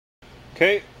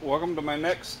Okay, welcome to my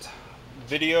next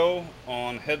video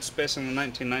on Headspacing in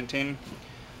 1919.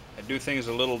 I do things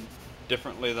a little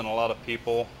differently than a lot of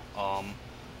people. A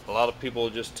lot of people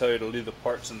just tell you to leave the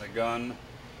parts in the gun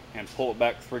and pull it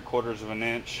back 3/4 of an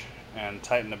inch and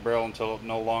tighten the barrel until it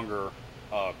no longer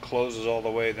closes all the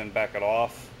way, then back it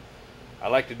off. I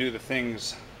like to do the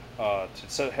things to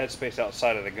set headspace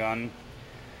outside of the gun.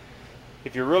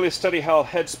 If you really study how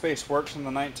headspace works in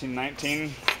the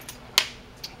 1919,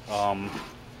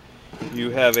 you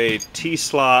have a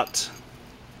T-slot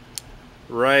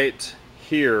right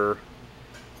here,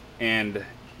 and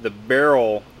the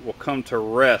barrel will come to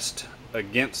rest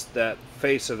against that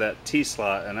face of that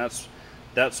T-slot, and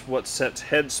that's what sets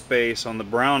headspace on the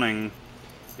Browning.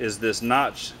 Is this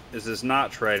notch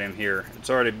right in here. It's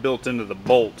already built into the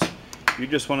bolt. You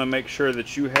just want to make sure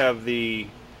that you have the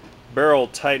barrel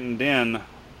tightened in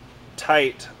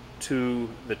tight to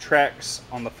the tracks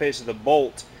on the face of the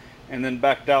bolt, and then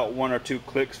backed out 1 or 2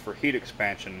 clicks for heat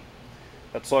expansion.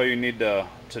 That's all you need to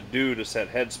do to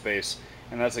set headspace,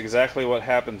 and that's exactly what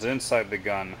happens inside the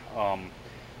gun.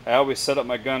 I always set up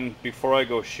my gun before I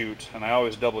go shoot, and I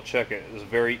always double check it. It's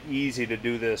very easy to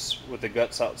do this with the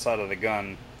guts outside of the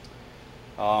gun.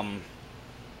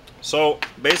 So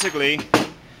basically,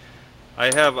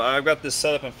 I've got this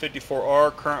set up in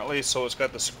 54R currently, so it's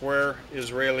got the square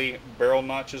Israeli barrel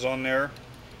notches on there,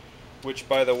 which,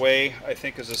 by the way, I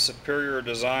think is a superior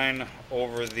design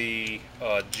over the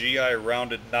GI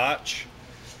rounded notch.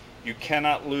 You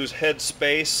cannot lose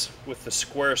headspace with the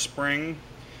square spring.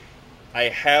 I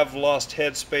have lost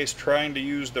headspace trying to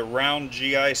use the round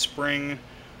GI spring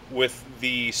with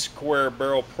the square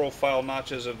barrel profile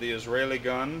notches of the Israeli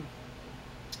gun.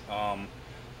 I'm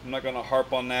not going to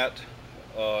harp on that.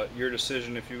 Your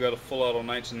decision. If you got a full auto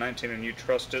 1919 and you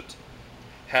trust it,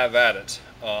 have at it.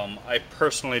 I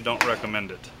personally don't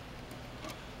recommend it.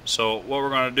 So what we're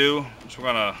going to do is we're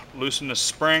going to loosen the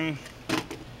spring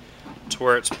to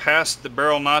where it's past the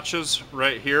barrel notches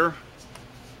right here.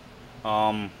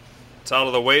 It's out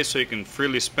of the way so you can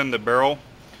freely spin the barrel,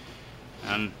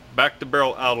 and back the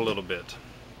barrel out a little bit.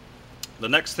 The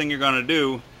next thing you're going to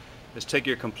do is take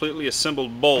your completely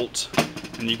assembled bolt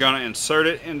and you're going to insert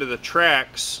it into the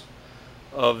tracks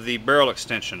of the barrel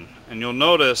extension, and you'll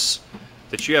notice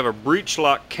that you have a breech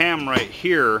lock cam right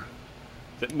here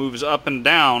that moves up and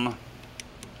down,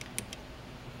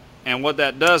 and what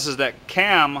that does is that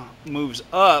cam moves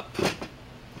up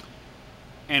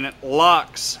and it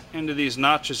locks into these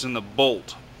notches in the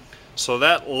bolt. So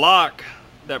that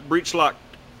breech lock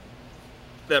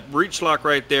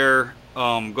right there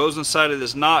goes inside of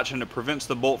this notch, and it prevents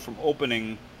the bolt from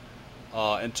opening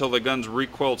until the gun's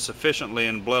recoiled sufficiently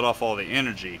and bled off all the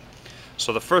energy.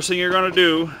 So the first thing you're going to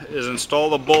do is install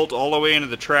the bolt all the way into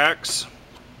the tracks,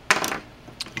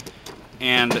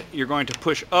 and you're going to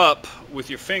push up with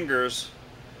your fingers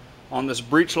on this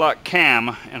breech lock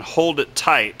cam and hold it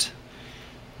tight.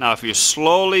 Now if you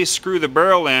slowly screw the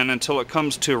barrel in until it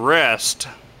comes to rest,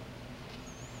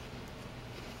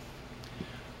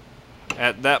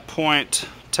 at that point,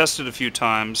 test it a few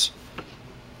times.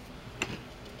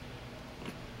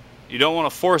 You don't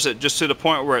want to force it just to the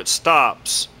point where it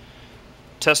stops.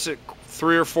 Test it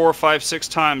 3 or 4, 5, 6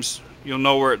 times. You'll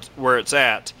know where it's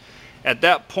at. At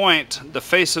that point, the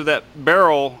face of that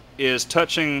barrel is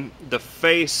touching the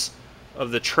face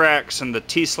of the tracks and the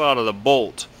T-slot of the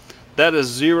bolt. That is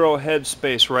 0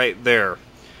 headspace right there.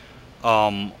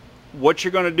 What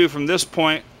you're going to do from this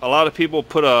point, a lot of people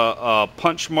put a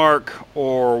punch mark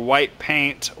or white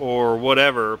paint or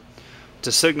whatever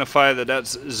to signify that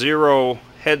that's 0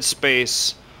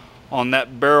 headspace on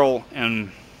that barrel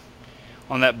and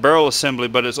on that barrel assembly,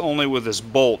 but it's only with this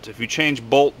bolt. If you change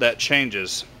bolt, that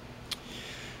changes.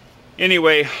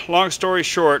 Anyway, long story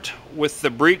short, with the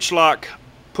breech lock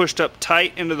pushed up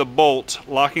tight into the bolt,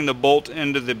 locking the bolt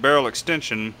into the barrel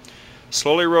extension,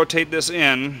 slowly rotate this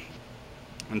in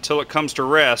until it comes to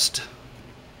rest,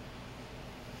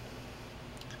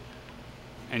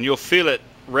 and you'll feel it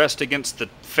rest against the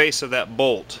face of that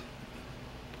bolt.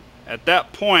 At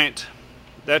that point,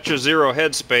 that's your 0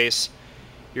 headspace.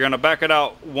 You're going to back it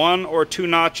out 1 or 2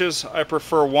 notches. I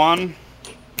prefer 1.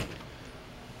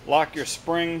 Lock your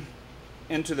spring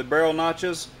into the barrel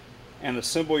notches and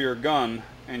assemble your gun,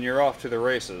 and you're off to the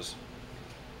races.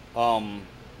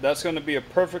 That's going to be a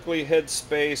perfectly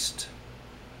head-spaced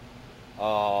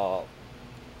bolt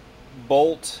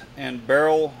and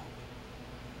barrel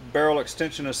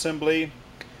extension assembly,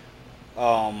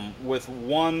 with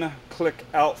 1 click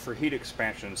out for heat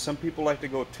expansion. Some people like to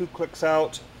go 2 clicks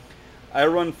out. I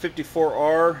run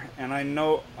 54R, and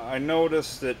I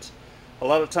noticed that A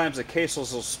lot of times the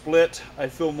cases will split. I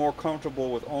feel more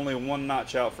comfortable with only one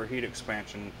notch out for heat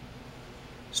expansion.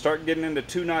 Start getting into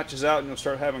 2 notches out and you'll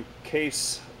start having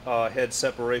case head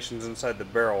separations inside the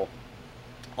barrel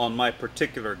on my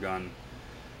particular gun.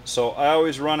 So I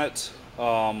always run it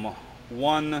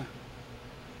one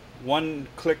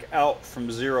click out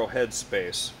from 0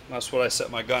 headspace. That's what I set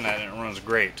my gun at, and it runs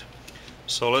great.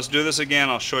 So let's do this again.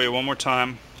 I'll show you one more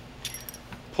time.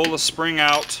 Pull the spring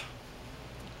out,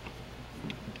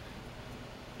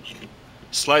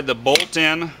 slide the bolt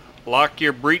in, lock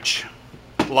your breech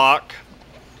lock,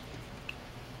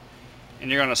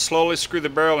 and you're going to slowly screw the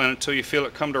barrel in until you feel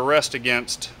it come to rest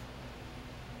against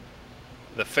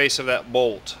the face of that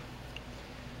bolt.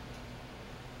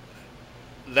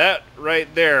 That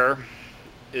right there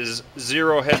is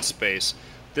 0 headspace,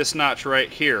 this notch right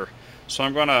here. So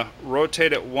I'm going to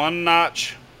rotate it 1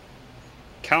 notch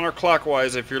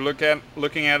counterclockwise if you're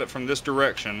looking at it from this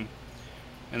direction,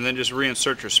 and then just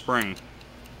reinsert your spring.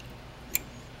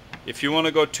 If you want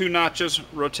to go 2 notches,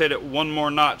 rotate it 1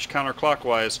 more notch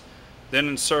counterclockwise, then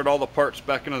insert all the parts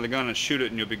back into the gun and shoot it,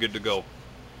 and you'll be good to go.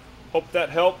 Hope that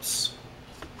helps,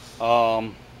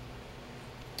 and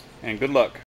good luck.